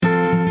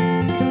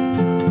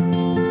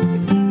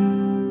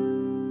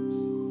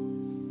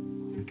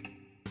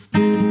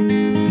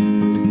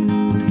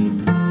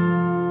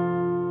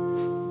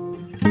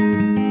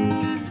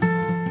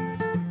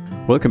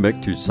Welcome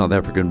back to South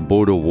African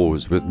Border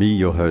Wars with me,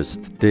 your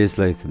host, Des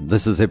Latham.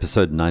 This is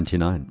episode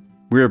 99.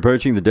 We're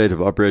approaching the date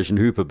of Operation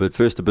Hooper, but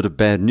first a bit of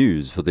bad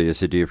news for the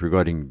SADF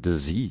regarding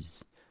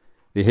disease.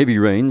 The heavy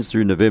rains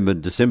through November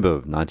and December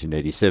of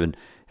 1987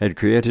 had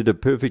created a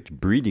perfect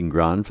breeding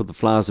ground for the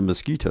flies and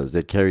mosquitoes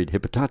that carried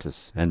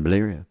hepatitis and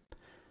malaria.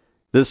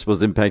 This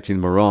was impacting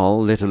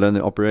morale, let alone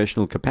the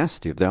operational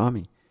capacity of the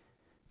army.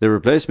 The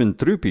replacement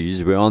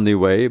troopies were on their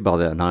way by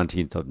the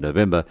 19th of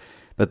November,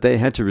 but they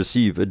had to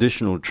receive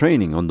additional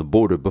training on the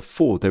border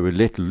before they were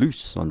let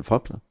loose on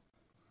FAPLA.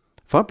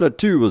 FAPLA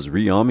too was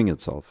rearming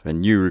itself, and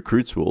new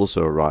recruits were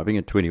also arriving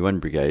at 21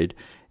 Brigade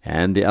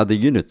and the other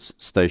units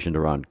stationed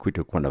around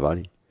Cuito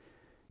Cuanavale.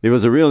 There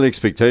was a real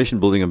expectation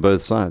building on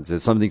both sides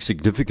that something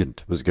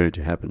significant was going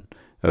to happen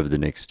over the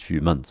next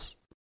few months.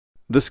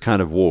 This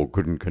kind of war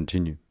couldn't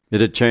continue. It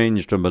had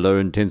changed from a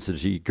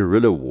low-intensity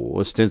guerrilla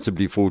war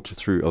ostensibly fought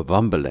through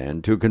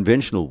Ovamboland to a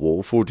conventional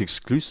war fought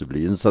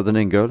exclusively in southern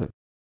Angola.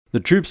 The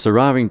troops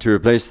arriving to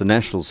replace the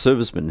national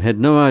servicemen had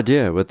no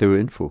idea what they were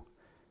in for.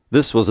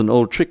 This was an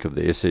old trick of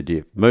the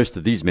SADF. Most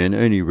of these men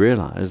only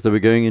realized they were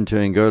going into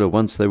Angola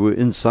once they were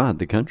inside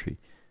the country.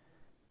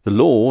 The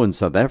law in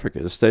South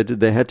Africa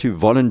stated they had to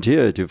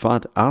volunteer to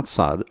fight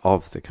outside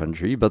of the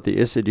country, but the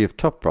SADF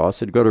top brass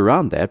had got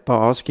around that by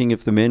asking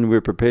if the men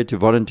were prepared to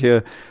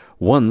volunteer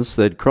once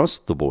they'd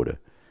crossed the border.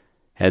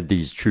 Had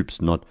these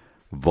troops not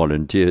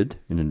volunteered,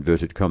 in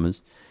inverted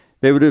commas,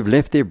 they would have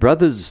left their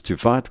brothers to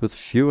fight with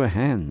fewer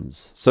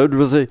hands. So it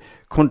was a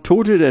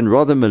contorted and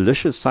rather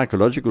malicious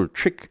psychological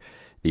trick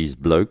these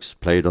blokes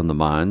played on the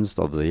minds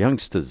of the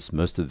youngsters,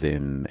 most of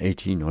them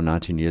 18 or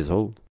 19 years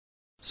old.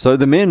 So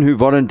the men who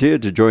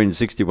volunteered to join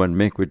 61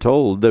 Mk were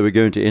told they were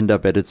going to end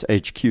up at its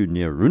HQ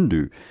near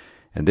Rundu,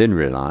 and then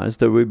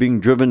realized they were being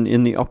driven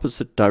in the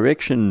opposite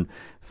direction,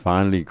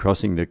 finally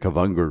crossing the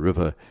Kavango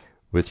River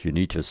with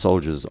UNITA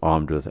soldiers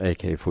armed with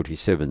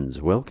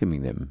AK-47s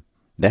welcoming them.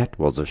 That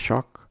was a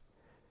shock.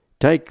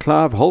 Take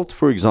Clive Holt,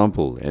 for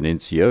example, an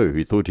NCO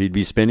who thought he'd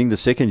be spending the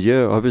second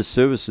year of his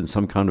service in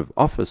some kind of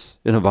office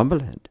in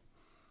Ovamboland.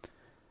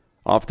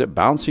 After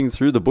bouncing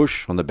through the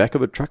bush on the back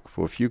of a truck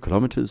for a few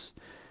kilometers,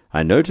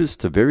 I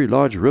noticed a very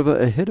large river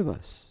ahead of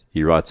us,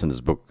 he writes in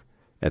his book,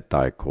 At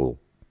Thy Call.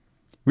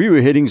 We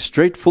were heading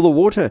straight for the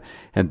water,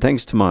 and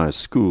thanks to my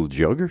school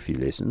geography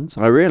lessons,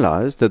 I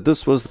realized that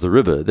this was the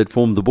river that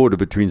formed the border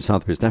between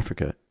Southwest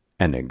Africa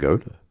and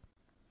Angola.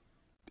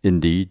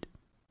 Indeed.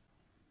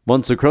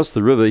 Once across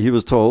the river, he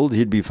was told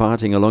he'd be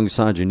fighting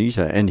alongside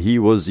UNITA, and he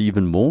was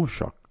even more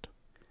shocked.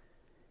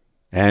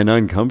 An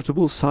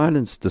uncomfortable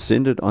silence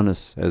descended on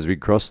us as we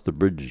crossed the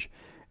bridge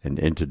and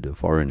entered a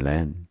foreign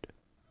land.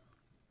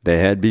 They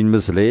had been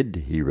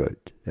misled, he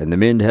wrote, and the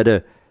men had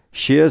a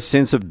sheer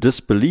sense of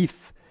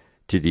disbelief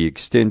to the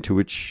extent to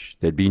which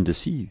they'd been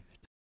deceived.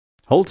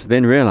 Holt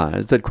then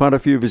realized that quite a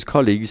few of his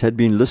colleagues had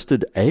been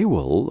listed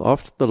AWOL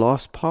after the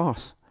last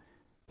pass.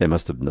 They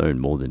must have known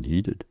more than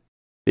he did.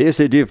 The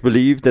SADF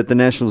believed that the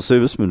national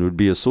servicemen would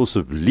be a source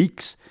of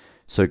leaks,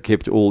 so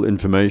kept all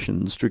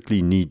information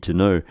strictly need to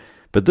know.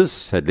 But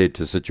this had led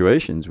to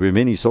situations where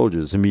many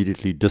soldiers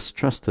immediately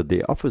distrusted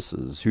their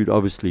officers who'd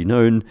obviously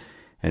known,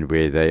 and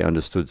where they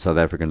understood South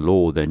African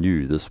law, they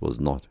knew this was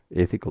not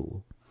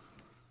ethical.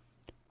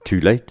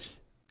 Too late.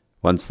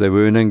 Once they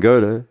were in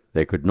Angola,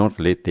 they could not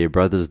let their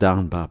brothers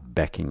down by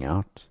backing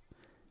out.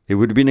 There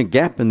would have been a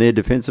gap in their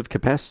defensive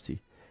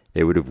capacity.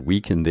 They would have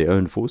weakened their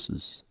own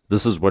forces.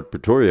 This is what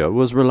Pretoria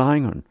was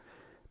relying on.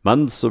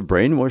 Months of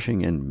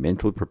brainwashing and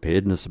mental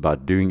preparedness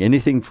about doing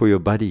anything for your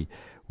buddy,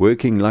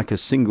 working like a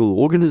single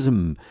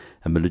organism,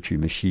 a military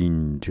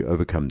machine to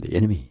overcome the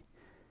enemy.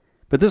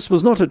 But this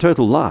was not a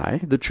total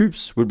lie. The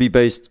troops would be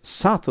based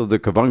south of the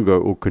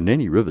Kavango or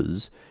Kunene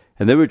rivers,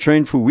 and they were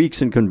trained for weeks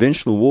in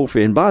conventional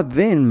warfare, and by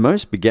then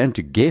most began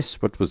to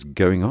guess what was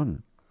going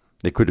on.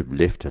 They could have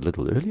left a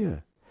little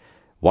earlier.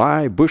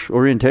 Why bush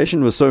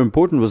orientation was so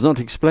important was not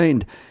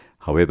explained.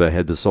 However,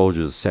 had the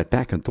soldiers sat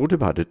back and thought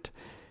about it,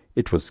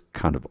 it was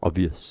kind of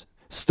obvious.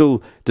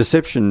 Still,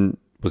 deception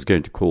was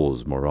going to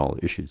cause morale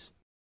issues.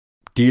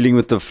 Dealing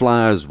with the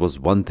flies was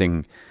one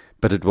thing,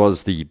 but it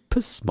was the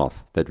piss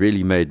moth that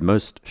really made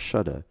most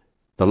shudder.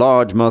 The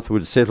large moth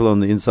would settle on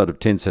the inside of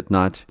tents at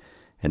night,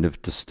 and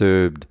if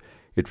disturbed,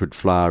 it would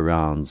fly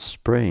around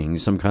spraying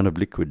some kind of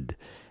liquid,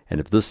 and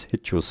if this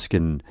hit your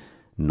skin,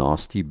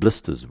 nasty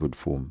blisters would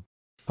form.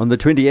 On the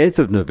 28th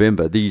of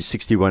November, these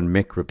 61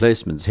 Mk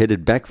replacements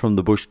headed back from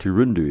the bush to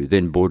Rundu,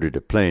 then boarded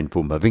a plane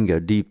for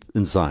Mavinga deep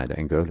inside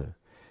Angola.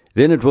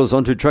 Then it was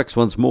onto trucks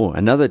once more,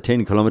 another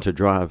 10-kilometer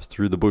drive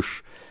through the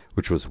bush,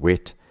 which was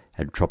wet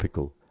and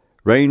tropical.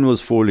 Rain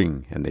was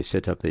falling, and they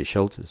set up their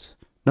shelters.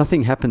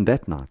 Nothing happened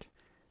that night.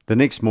 The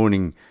next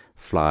morning,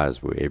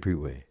 flies were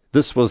everywhere.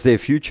 This was their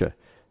future,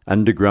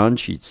 underground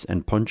sheets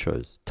and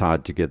ponchos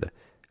tied together,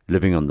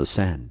 living on the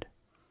sand.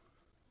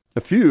 A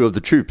few of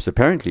the troops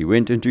apparently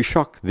went into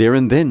shock there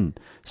and then.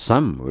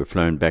 Some were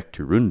flown back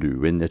to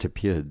Rundu when it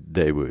appeared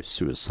they were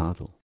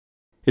suicidal.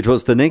 It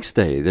was the next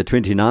day, the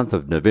 29th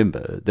of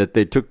November, that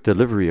they took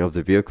delivery of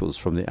the vehicles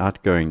from the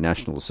outgoing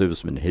national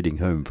servicemen heading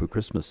home for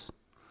Christmas.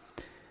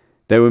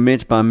 They were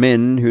met by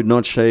men who had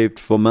not shaved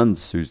for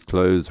months, whose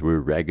clothes were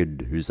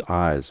ragged, whose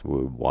eyes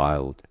were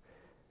wild.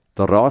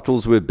 The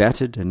rifles were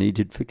battered and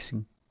needed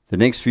fixing. The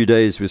next few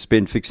days were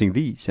spent fixing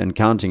these and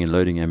counting and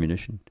loading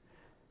ammunition.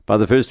 By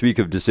the first week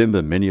of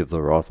December, many of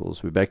the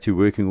rifles were back to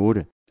working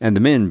order, and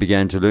the men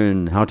began to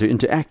learn how to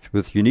interact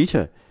with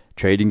UNITA,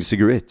 trading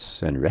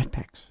cigarettes and rat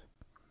packs.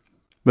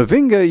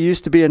 Mavinga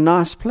used to be a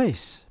nice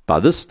place. By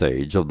this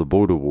stage of the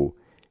border war,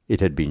 it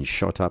had been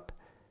shot up.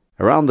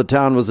 Around the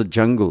town was a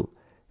jungle.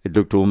 It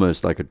looked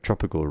almost like a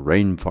tropical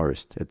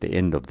rainforest at the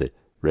end of the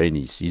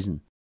rainy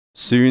season.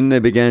 Soon they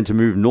began to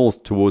move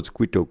north towards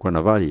Cuito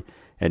Cuanavale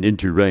and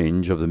into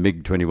range of the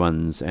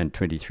MiG-21s and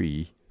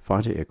 23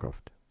 fighter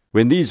aircraft.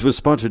 When these were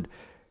spotted,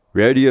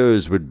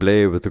 radios would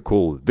blare with the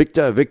call,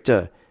 "Victor,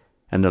 Victor,"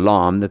 an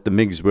alarm that the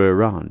MiGs were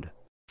around.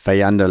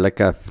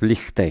 Vijandelijke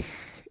vliegtuig,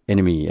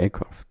 enemy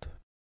aircraft.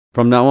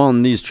 From now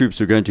on, these troops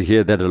were going to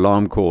hear that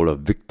alarm call of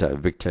Victor,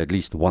 Victor at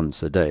least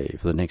once a day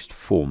for the next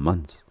 4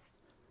 months.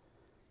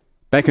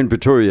 Back in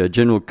Pretoria,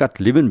 General Kurt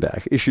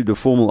Liebenberg issued the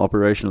formal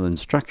operational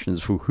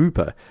instructions for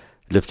Hooper,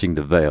 lifting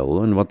the veil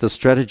on what the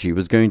strategy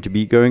was going to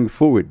be going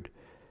forward.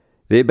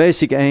 Their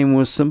basic aim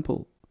was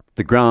simple.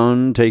 The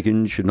ground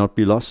taken should not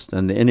be lost,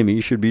 and the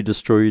enemy should be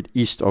destroyed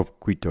east of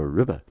Cuito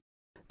River.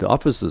 The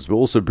officers were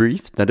also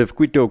briefed that if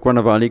Cuito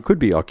Cuanavale could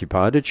be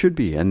occupied, it should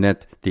be, and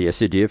that the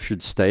SADF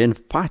should stay and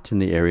fight in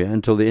the area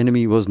until the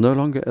enemy was no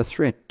longer a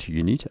threat to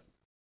UNITA.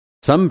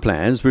 Some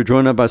plans were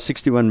drawn up by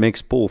 61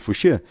 Mech's Paul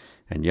Fouchier,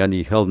 and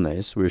Jannie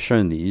Geldnys were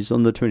shown these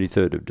on the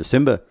 23rd of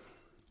December.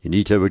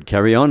 UNITA would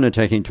carry on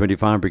attacking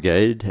 25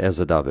 Brigade as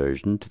a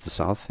diversion to the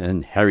south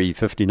and harry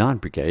 59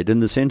 Brigade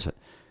in the centre.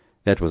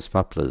 That was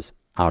FAPLA's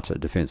outer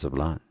defensive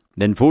line.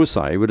 Then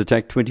Forsyth would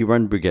attack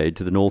 21 Brigade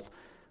to the north,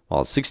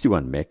 while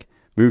 61 Mech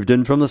moved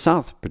in from the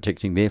south,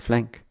 protecting their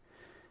flank.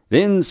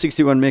 Then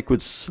 61 Mech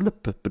would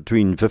slip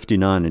between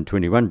 59 and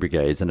 21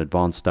 Brigades and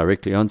advance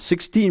directly on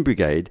 16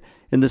 Brigade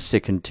in the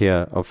second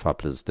tier of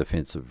FAPLA's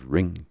defensive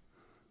ring.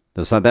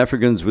 The South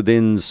Africans would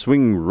then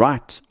swing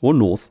right or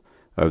north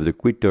over the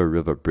Cuito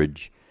River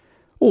Bridge,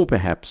 or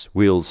perhaps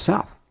wheel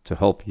south to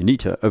help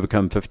UNITA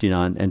overcome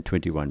 59 and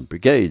 21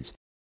 Brigades.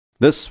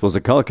 This was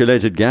a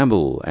calculated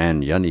gamble,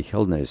 and Jannie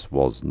Geldnys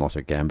was not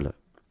a gambler.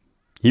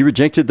 He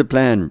rejected the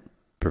plan,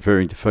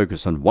 preferring to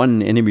focus on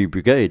one enemy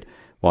brigade,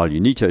 while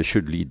UNITA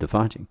should lead the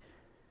fighting.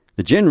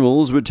 The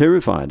generals were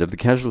terrified of the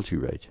casualty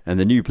rate, and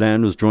the new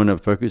plan was drawn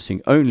up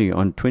focusing only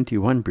on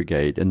 21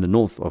 Brigade in the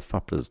north of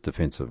FAPLA's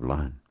defensive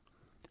line.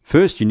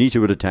 First, UNITA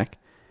would attack,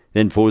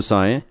 then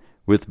Forsyth,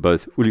 with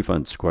both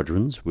Olifant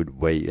squadrons, would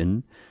weigh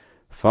in.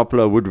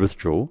 FAPLA would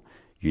withdraw,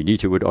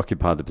 UNITA would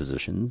occupy the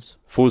positions,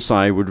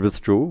 Forsyth would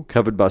withdraw,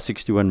 covered by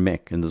 61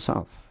 Mech in the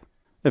south.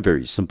 A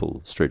very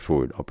simple,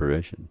 straightforward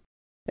operation.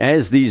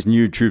 As these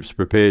new troops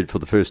prepared for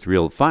the first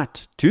real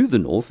fight, to the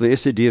north the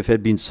SADF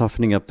had been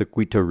softening up the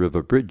Cuito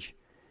River Bridge.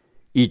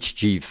 Each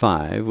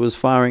G5 was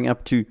firing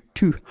up to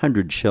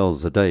 200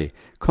 shells a day,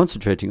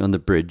 concentrating on the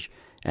bridge,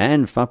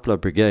 and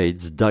FAPLA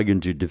brigades dug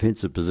into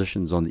defensive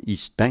positions on the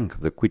east bank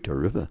of the Cuito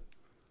River.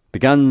 The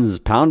guns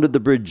pounded the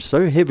bridge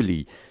so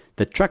heavily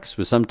that trucks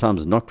were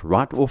sometimes knocked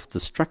right off the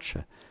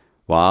structure,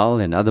 while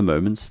in other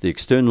moments the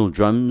external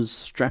drums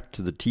strapped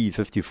to the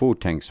T-54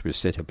 tanks were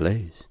set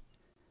ablaze.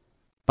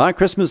 By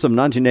Christmas of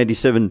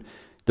 1987,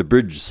 the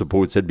bridge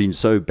supports had been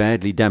so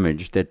badly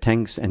damaged that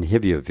tanks and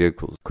heavier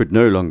vehicles could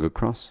no longer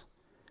cross.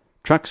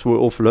 Trucks were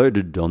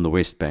offloaded on the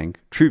west bank.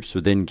 Troops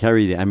would then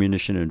carry the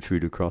ammunition and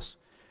food across.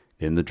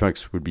 Then the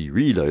trucks would be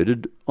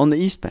reloaded on the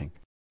east bank.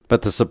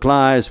 But the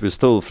supplies were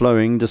still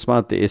flowing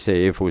despite the SA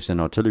Air Force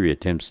and artillery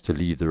attempts to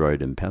leave the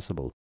road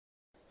impassable.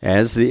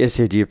 As the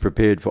SADF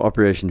prepared for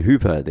Operation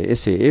Hooper, the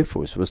SA Air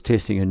Force was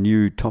testing a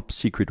new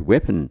top-secret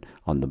weapon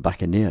on the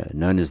Buccaneer,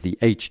 known as the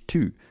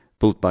H-2,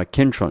 built by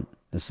Kentron,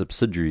 a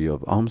subsidiary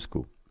of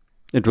Armscor.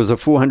 It was a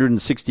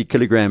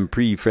 460-kilogram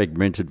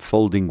pre-fragmented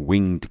folding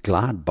winged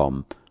glide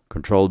bomb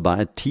controlled by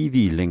a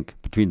TV link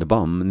between the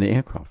bomb and the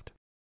aircraft.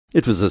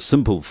 It was a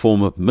simple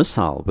form of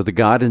missile with a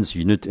guidance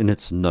unit in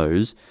its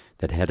nose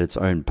that had its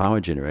own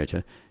power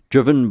generator,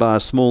 driven by a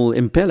small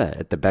impeller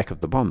at the back of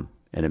the bomb.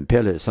 An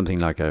impeller is something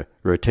like a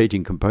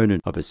rotating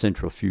component of a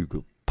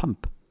centrifugal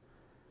pump.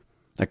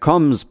 A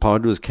comms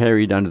pod was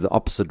carried under the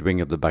opposite wing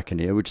of the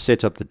Buccaneer, which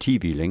set up the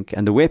TV link,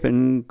 and the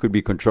weapon could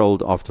be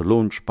controlled after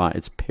launch by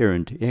its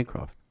parent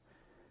aircraft.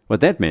 What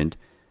that meant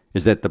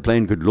is that the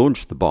plane could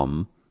launch the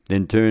bomb,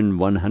 then turn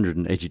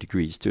 180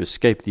 degrees to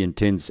escape the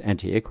intense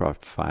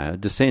anti-aircraft fire,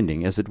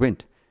 descending as it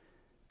went.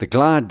 The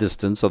glide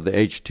distance of the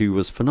H-2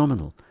 was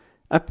phenomenal,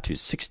 up to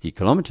 60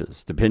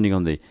 kilometers, depending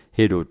on the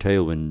head or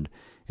tailwind,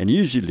 and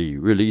usually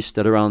released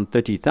at around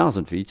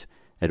 30,000 feet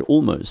at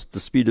almost the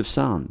speed of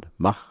sound,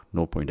 Mach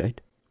 0.8.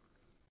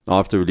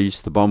 After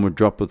release, the bomb would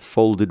drop with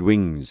folded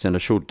wings, and a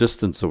short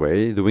distance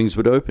away, the wings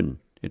would open.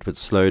 It would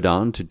slow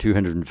down to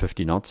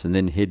 250 knots and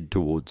then head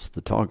towards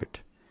the target.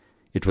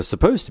 It was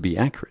supposed to be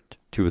accurate,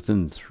 to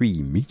within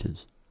 3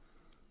 meters.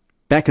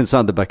 Back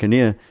inside the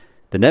Buccaneer,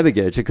 the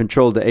navigator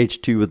controlled the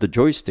H-2 with a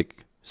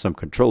joystick, some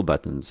control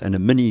buttons, and a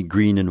mini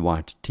green and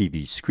white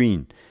TV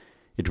screen.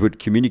 It would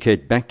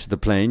communicate back to the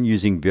plane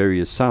using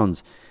various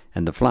sounds,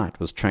 and the flight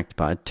was tracked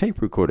by a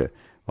tape recorder,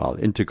 while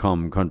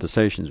intercom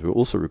conversations were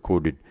also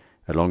recorded,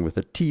 along with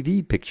a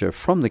TV picture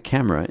from the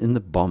camera in the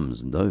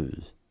bomb's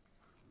nose.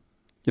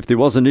 If there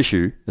was an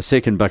issue, a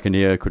second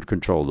Buccaneer could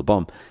control the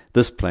bomb.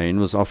 This plane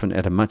was often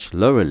at a much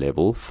lower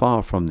level,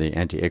 far from the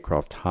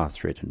anti-aircraft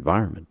high-threat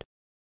environment.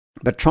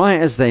 But try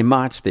as they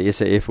might, the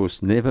SA Air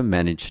Force never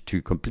managed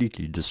to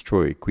completely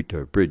destroy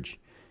Cuito Bridge,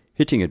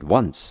 hitting it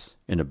once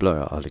in a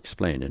blow I'll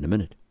explain in a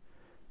minute.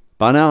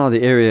 By now,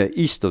 the area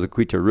east of the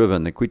Cuito River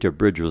and the Cuito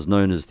Bridge was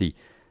known as the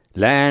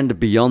land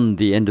beyond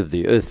the end of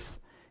the earth.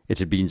 It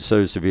had been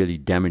so severely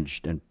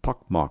damaged and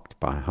pockmarked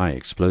by high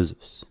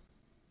explosives.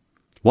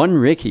 One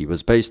recce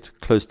was based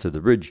close to the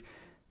bridge,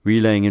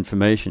 relaying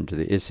information to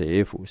the SA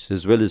Air Force,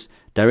 as well as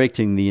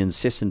directing the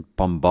incessant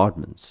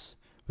bombardments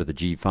with the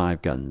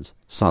G5 guns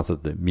south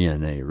of the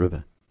Miane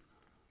River.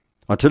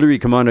 Artillery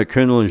Commander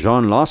Colonel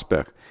Jean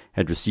Lasberg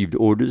had received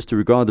orders to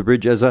regard the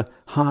bridge as a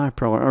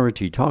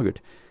high-priority target,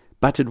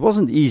 but it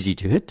wasn't easy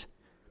to hit.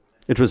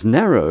 It was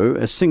narrow,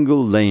 a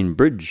single-lane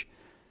bridge.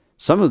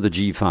 Some of the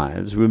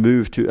G5s were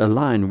moved to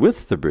align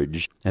with the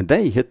bridge, and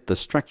they hit the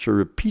structure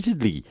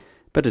repeatedly,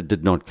 but it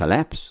did not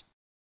collapse.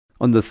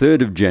 On the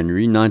 3rd of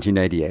January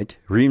 1988,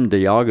 Reem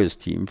de Jager's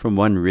team from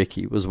one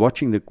recce was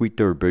watching the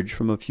Cuito Bridge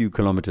from a few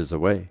kilometers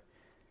away.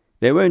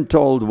 They weren't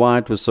told why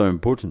it was so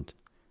important.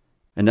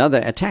 Another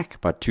attack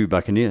by 2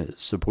 Buccaneers,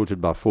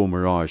 supported by 4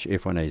 Mirage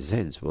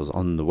F-1AZs, was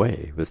on the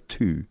way with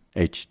 2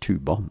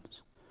 H-2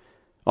 bombs.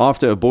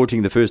 After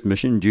aborting the first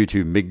mission due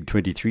to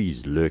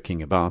MiG-23s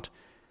lurking about,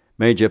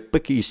 Major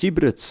Picky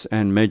Siebrits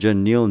and Major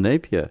Neil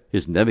Napier,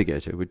 his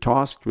navigator, were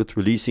tasked with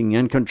releasing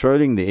and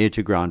controlling the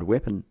air-to-ground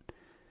weapon.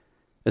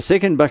 A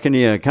second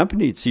Buccaneer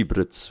accompanied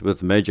Siebrits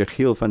with Major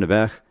Giel van der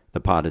Berg, the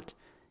pilot,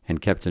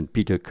 and Captain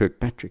Peter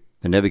Kirkpatrick,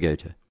 the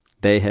navigator.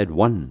 They had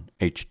 1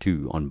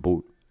 H-2 on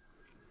board.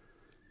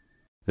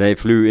 They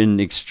flew in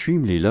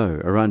extremely low,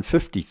 around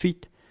 50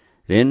 feet.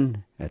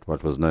 Then, at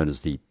what was known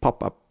as the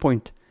pop-up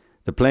point,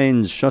 the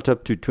planes shot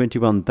up to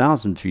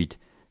 21,000 feet,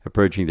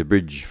 approaching the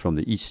bridge from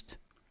the east.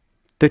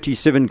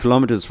 37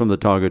 kilometers from the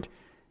target,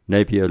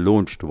 Napier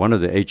launched one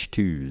of the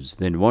H-2s,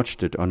 then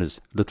watched it on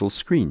his little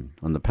screen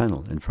on the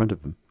panel in front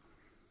of him.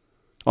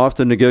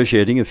 After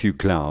negotiating a few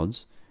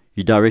clouds,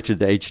 he directed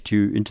the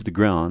H-2 into the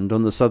ground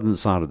on the southern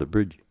side of the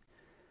bridge.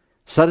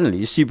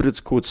 Suddenly,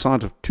 Siebrits caught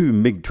sight of 2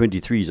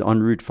 MiG-23s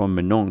en route from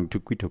Menong to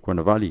Cuito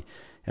Cuanavale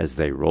as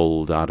they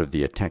rolled out of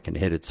the attack and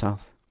headed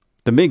south.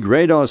 The MiG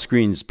radar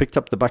screens picked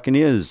up the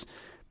Buccaneers,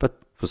 but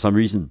for some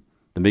reason,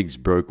 the MiGs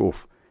broke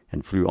off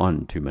and flew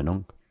on to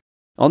Menong.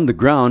 On the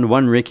ground,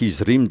 one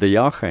recce's Reem de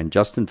Jager and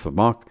Justin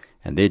Vermaak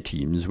and their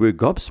teams were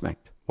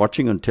gobsmacked,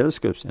 watching on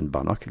telescopes and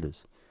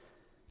binoculars.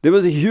 There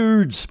was a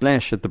huge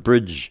splash at the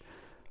bridge.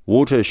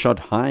 Water shot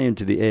high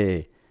into the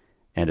air,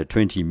 and a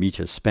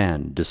 20-meter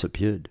span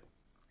disappeared.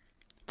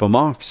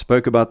 Vermaak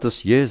spoke about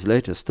this years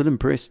later, still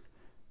impressed.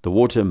 The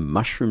water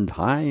mushroomed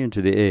high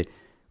into the air.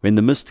 When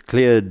the mist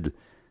cleared,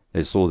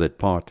 they saw that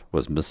part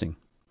was missing.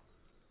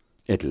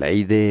 It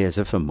lay there as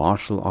if a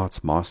martial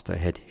arts master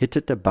had hit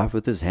it above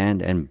with his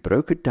hand and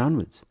broke it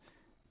downwards,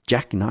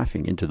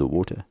 jackknifing into the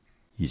water,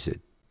 he said.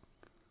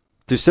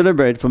 To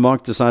celebrate,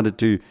 Vermaak decided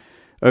to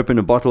open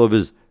a bottle of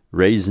his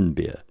raisin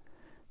beer.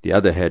 The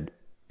other had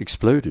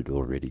exploded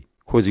already,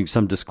 causing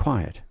some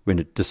disquiet when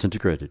it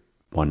disintegrated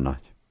one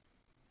night.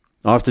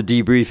 After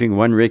debriefing,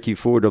 one recce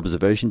forward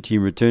observation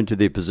team returned to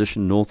their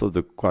position north of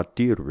the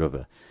Cuito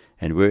River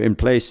and were in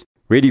place,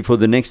 ready for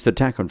the next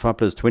attack on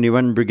FAPLA's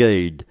 21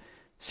 Brigade,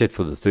 set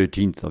for the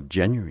 13th of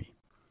January.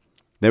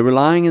 They were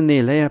lying in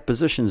their layout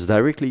positions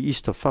directly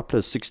east of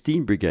FAPLA's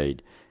 16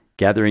 Brigade,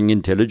 gathering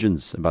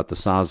intelligence about the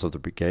size of the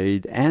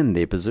brigade and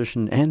their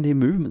position and their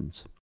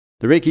movements.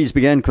 The recce's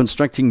began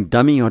constructing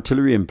dummy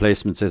artillery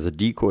emplacements as a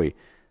decoy,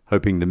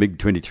 hoping the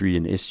MiG-23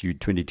 and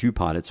Su-22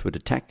 pilots would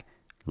attack.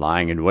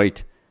 Lying in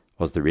wait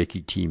was the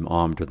recce team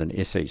armed with an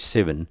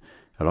SA-7,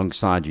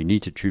 alongside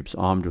UNITA troops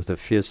armed with a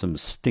fearsome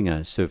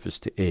Stinger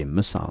surface-to-air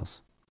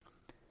missiles.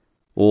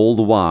 All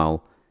the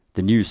while,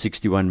 the new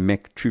 61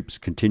 mech troops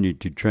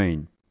continued to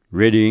train,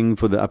 readying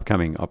for the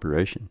upcoming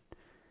operation.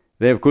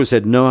 They, of course,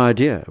 had no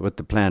idea what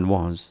the plan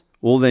was.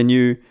 All they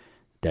knew,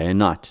 day and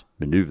night,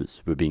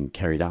 maneuvers were being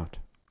carried out.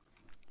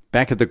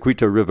 Back at the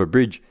Cuito River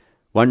Bridge,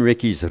 one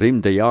recce's Reem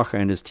de Jager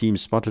and his team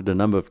spotted a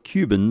number of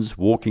Cubans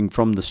walking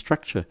from the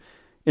structure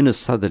in a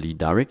southerly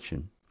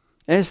direction.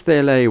 As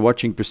they lay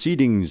watching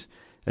proceedings,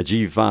 a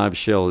G5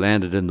 shell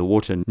landed in the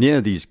water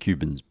near these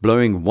Cubans,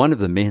 blowing one of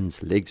the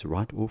men's legs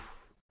right off.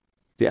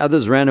 The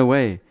others ran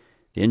away.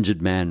 The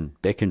injured man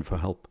beckoned for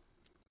help.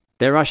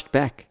 They rushed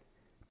back,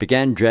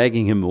 began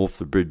dragging him off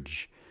the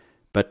bridge,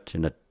 but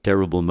in a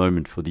terrible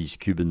moment for these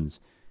Cubans,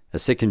 a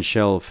second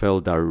shell fell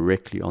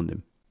directly on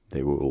them.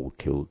 They were all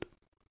killed.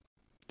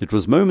 It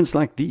was moments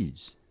like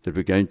these that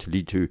were going to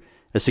lead to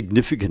a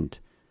significant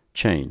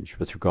change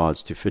with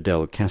regards to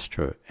Fidel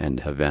Castro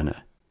and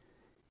Havana.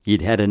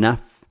 He'd had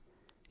enough.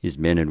 His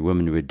men and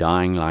women were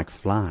dying like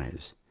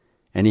flies,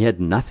 and he had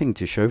nothing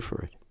to show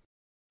for it.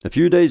 A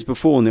few days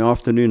before, in the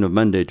afternoon of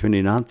Monday,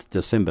 29th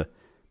December,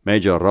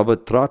 Major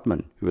Robert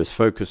Trautmann, who was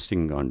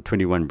focusing on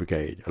 21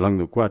 Brigade along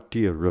the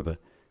Cuito River,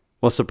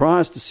 was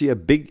surprised to see a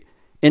big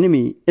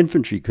enemy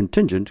infantry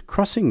contingent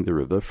crossing the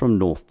river from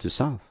north to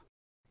south.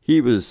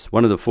 He was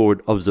one of the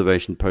forward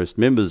observation post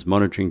members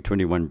monitoring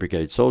 21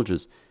 Brigade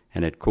soldiers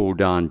and had called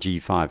down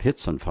G5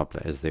 hits on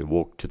FAPLA as they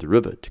walked to the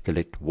river to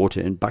collect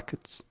water in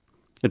buckets.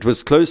 It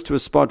was close to a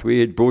spot where he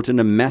had brought in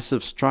a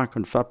massive strike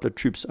on FAPLA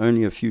troops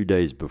only a few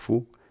days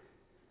before.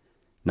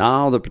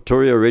 Now the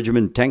Pretoria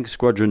Regiment Tank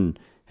Squadron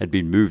had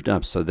been moved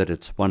up so that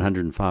its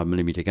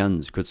 105mm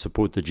guns could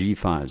support the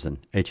G5s and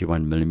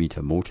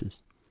 81mm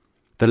mortars.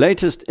 The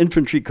latest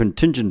infantry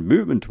contingent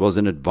movement was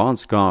an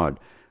advance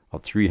guard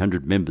of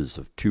 300 members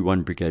of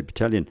 21 Brigade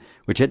Battalion,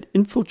 which had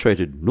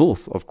infiltrated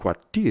north of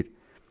Cuito.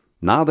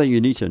 Neither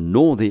UNITA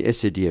nor the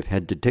SADF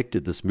had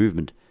detected this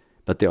movement,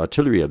 but the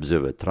artillery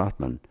observer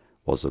Trautmann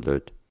was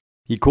alert.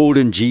 He called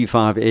in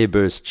G5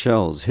 airburst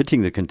shells,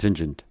 hitting the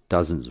contingent.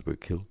 Dozens were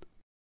killed.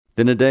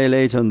 Then a day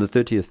later, on the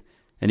 30th,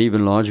 an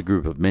even larger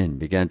group of men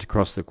began to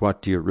cross the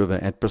Cuito River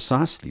at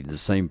precisely the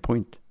same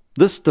point.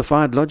 This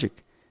defied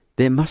logic.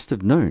 They must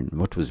have known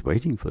what was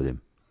waiting for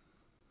them.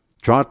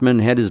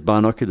 Trautmann had his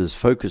binoculars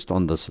focused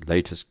on this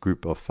latest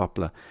group of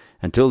FAPLA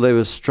until they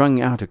were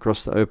strung out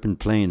across the open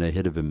plain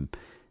ahead of him,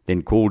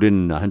 then called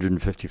in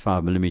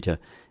 155mm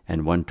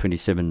and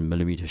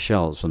 127mm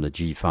shells from the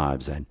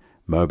G5s and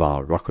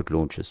mobile rocket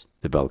launchers,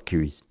 the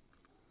Valkyries.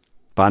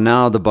 By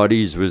now the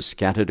bodies were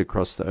scattered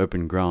across the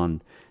open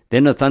ground.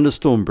 Then a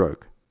thunderstorm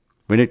broke.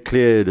 When it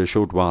cleared a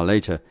short while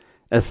later,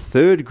 a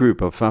third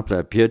group of FAPLA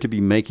appeared to be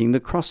making the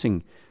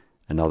crossing.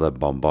 Another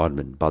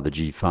bombardment by the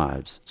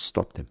G5s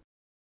stopped them.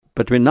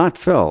 But when night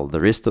fell,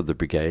 the rest of the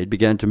brigade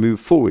began to move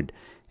forward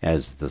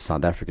as the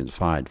South Africans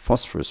fired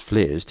phosphorus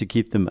flares to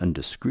keep them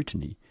under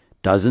scrutiny.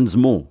 Dozens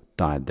more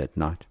died that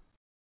night.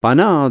 By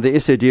now, the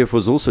SADF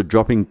was also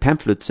dropping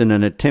pamphlets in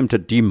an attempt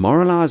at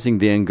demoralizing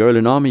the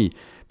Angolan army,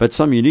 but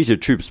some UNITA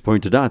troops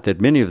pointed out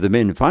that many of the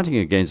men fighting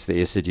against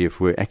the SADF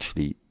were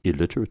actually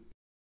illiterate.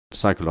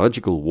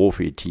 Psychological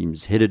warfare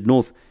teams headed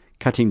north,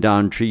 cutting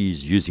down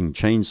trees using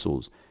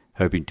chainsaws,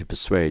 hoping to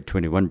persuade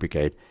 21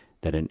 Brigade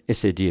that an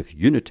SADF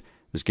unit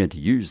was going to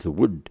use the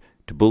wood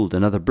to build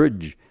another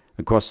bridge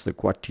across the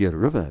Cuito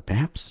River,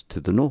 perhaps to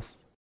the north.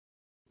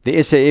 The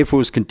SAAF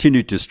force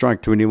continued to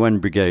strike 21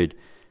 Brigade,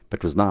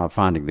 but was now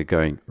finding the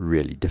going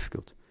really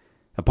difficult.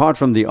 Apart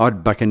from the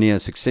odd Buccaneer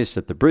success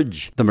at the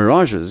bridge, the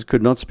Mirages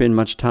could not spend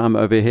much time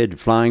overhead,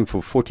 flying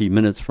for 40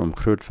 minutes from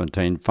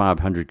Grootfontein,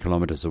 500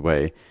 kilometers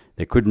away.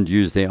 They couldn't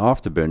use their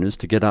afterburners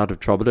to get out of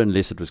trouble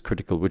unless it was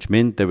critical, which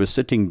meant they were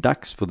sitting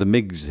ducks for the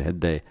MiGs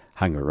had they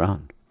hung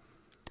around.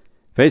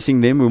 Facing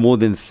them were more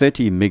than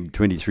 30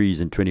 MiG-23s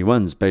and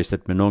 21s based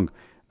at Menong,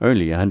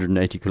 only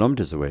 180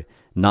 kilometers away,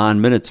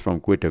 9 minutes from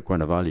Cuito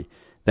Cuanavale.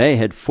 They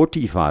had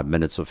 45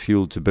 minutes of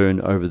fuel to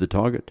burn over the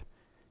target.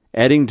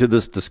 Adding to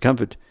this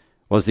discomfort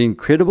was the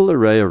incredible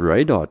array of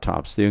radar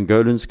types the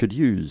Angolans could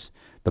use.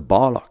 The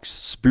blokes,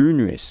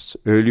 spoon rests,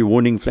 early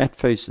warning flat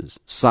faces,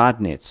 side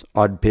nets,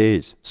 odd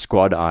pairs,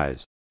 squad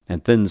eyes,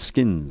 and thin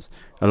skins,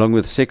 along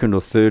with second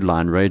or third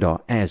line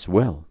radar as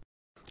well.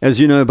 As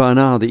you know by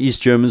now, the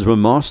East Germans were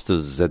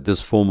masters at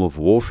this form of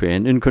warfare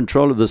and in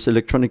control of this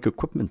electronic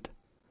equipment.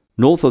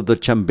 North of the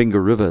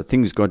Chambinga River,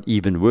 things got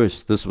even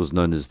worse. This was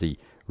known as the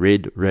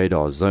Red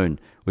Radar Zone,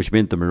 which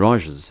meant the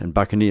Mirages and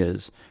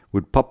Buccaneers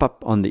would pop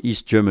up on the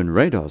East German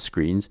radar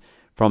screens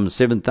from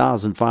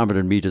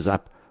 7,500 meters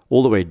up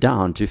all the way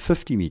down to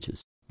 50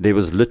 meters. There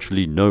was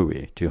literally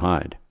nowhere to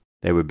hide.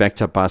 They were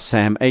backed up by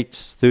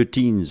SAM-8s,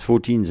 13s,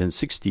 14s, and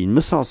 16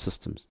 missile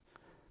systems.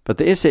 But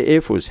the SA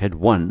Air Force had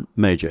one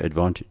major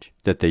advantage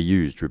that they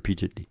used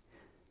repeatedly: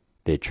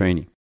 their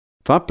training.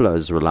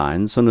 FAPLA's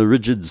reliance on a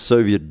rigid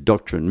Soviet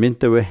doctrine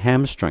meant they were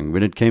hamstrung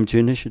when it came to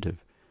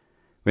initiative.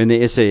 When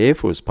the SA Air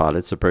Force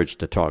pilots approached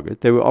the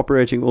target, they were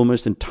operating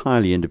almost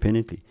entirely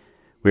independently,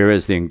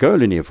 whereas the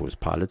Angolan Air Force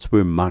pilots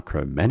were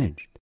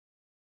micromanaged.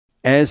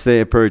 As they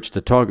approached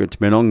the target,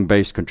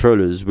 Menong-based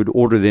controllers would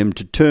order them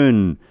to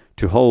turn,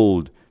 to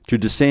hold, to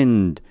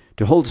descend,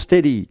 to hold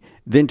steady,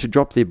 then to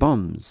drop their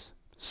bombs.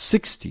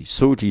 60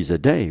 sorties a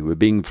day were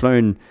being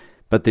flown,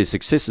 but their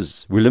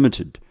successes were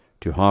limited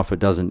to half a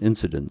dozen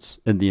incidents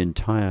in the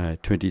entire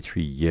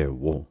 23-year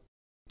war.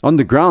 On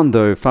the ground,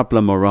 though,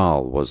 FAPLA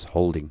morale was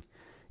holding.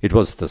 It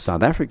was the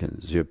South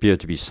Africans who appeared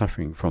to be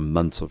suffering from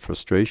months of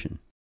frustration.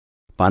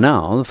 By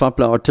now, the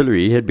FAPLA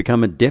artillery had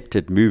become adept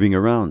at moving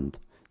around.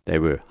 They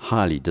were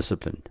highly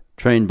disciplined,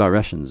 trained by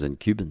Russians and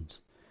Cubans.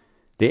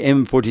 Their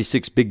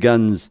M46 big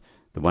guns,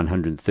 the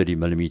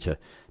 130mm,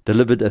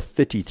 delivered a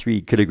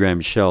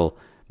 33-kilogram shell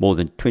more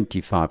than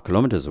 25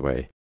 kilometers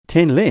away,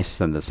 10 less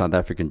than the South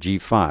African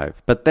G5,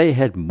 but they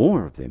had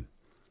more of them.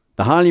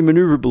 The highly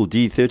maneuverable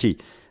D30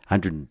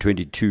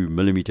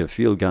 122mm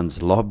field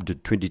guns lobbed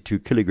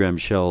 22-kilogram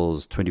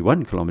shells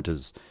 21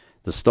 kilometers.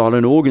 The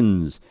Stalin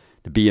organs,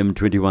 the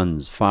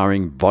BM-21s,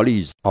 firing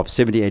volleys of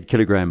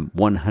 78-kilogram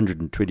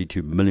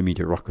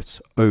 122mm rockets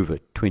over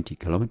 20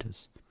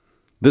 kilometers.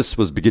 This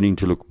was beginning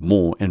to look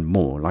more and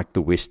more like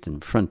the Western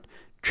Front.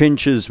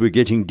 Trenches were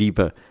getting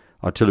deeper,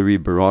 artillery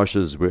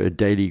barrages were a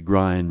daily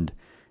grind,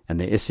 and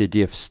the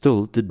SADF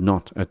still did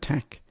not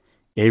attack.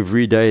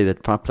 Every day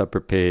that FAPLA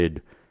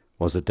prepared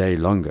was a day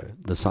longer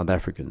the South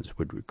Africans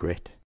would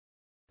regret.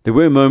 There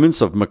were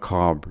moments of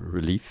macabre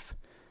relief.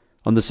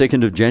 On the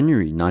 2nd of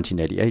January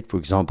 1988, for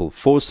example,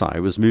 Forsyth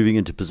was moving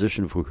into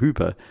position for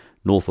Hooper,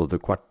 north of the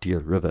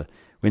Cuito River,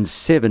 when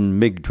 7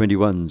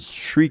 MiG-21s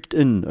shrieked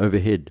in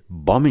overhead,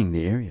 bombing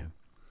the area.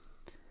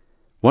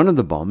 One of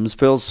the bombs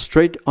fell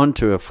straight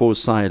onto a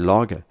Forsyth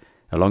lager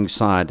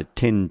alongside a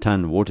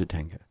 10-ton water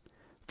tanker.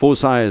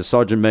 Forsyth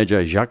Sergeant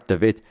Major Jacques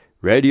Davet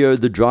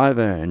radioed the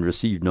driver and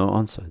received no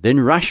answer, then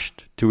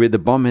rushed to where the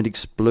bomb had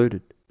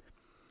exploded.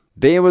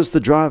 There was the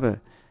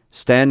driver,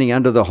 standing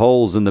under the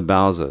holes in the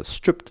Bowser,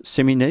 stripped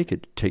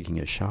semi-naked, taking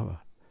a shower.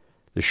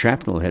 The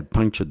shrapnel had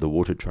punctured the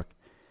water truck,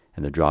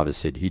 and the driver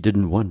said he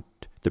didn't want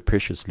the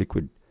precious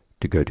liquid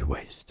to go to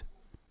waste.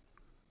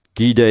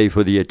 D-Day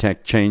for the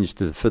attack changed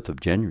to the 5th of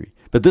January,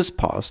 but this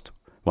passed,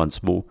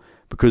 once more,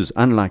 because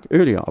unlike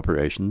earlier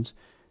operations,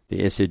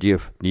 the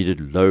SADF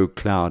needed low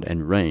cloud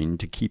and rain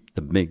to keep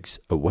the MiGs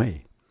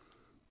away.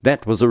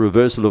 That was a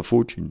reversal of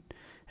fortune,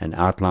 and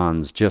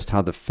outlines just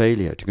how the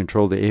failure to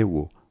control the air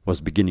war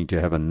was beginning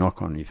to have a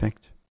knock-on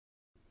effect.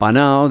 By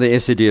now, the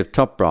SADF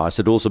top brass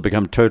had also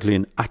become totally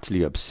and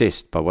utterly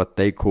obsessed by what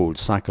they called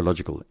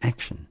psychological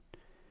action.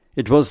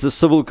 It was the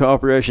Civil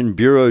Cooperation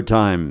Bureau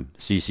time,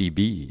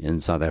 CCB,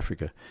 in South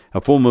Africa, a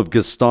form of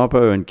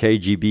Gestapo and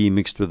KGB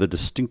mixed with a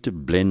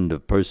distinctive blend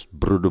of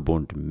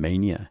post-Broederbond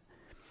mania.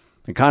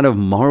 A kind of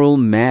moral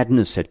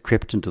madness had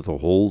crept into the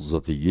halls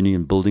of the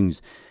Union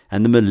buildings,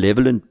 and the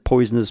malevolent,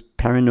 poisonous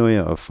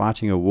paranoia of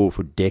fighting a war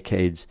for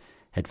decades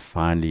had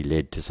finally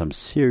led to some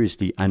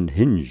seriously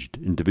unhinged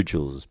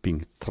individuals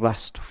being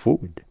thrust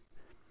forward.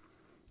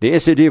 The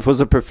SADF was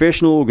a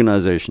professional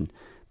organization,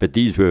 but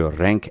these were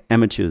rank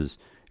amateurs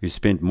who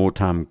spent more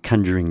time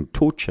conjuring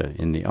torture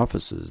in the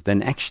offices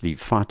than actually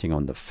fighting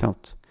on the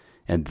veldt,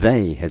 and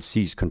they had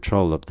seized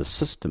control of the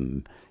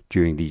system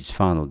during these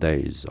final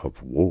days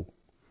of war.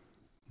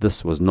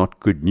 This was not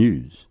good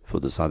news for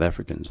the South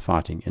Africans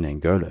fighting in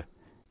Angola,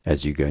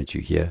 as you're going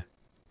to hear.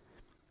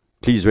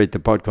 Please rate the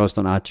podcast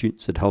on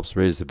iTunes. It helps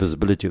raise the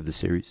visibility of the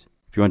series.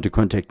 If you want to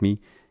contact me,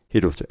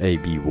 head off to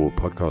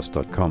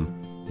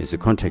abwarpodcast.com. There's a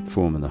contact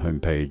form on the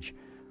homepage,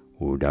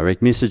 or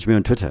direct message me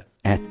on Twitter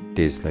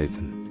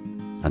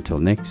 @DesLatham. Until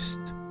next,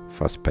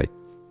 Fasspate.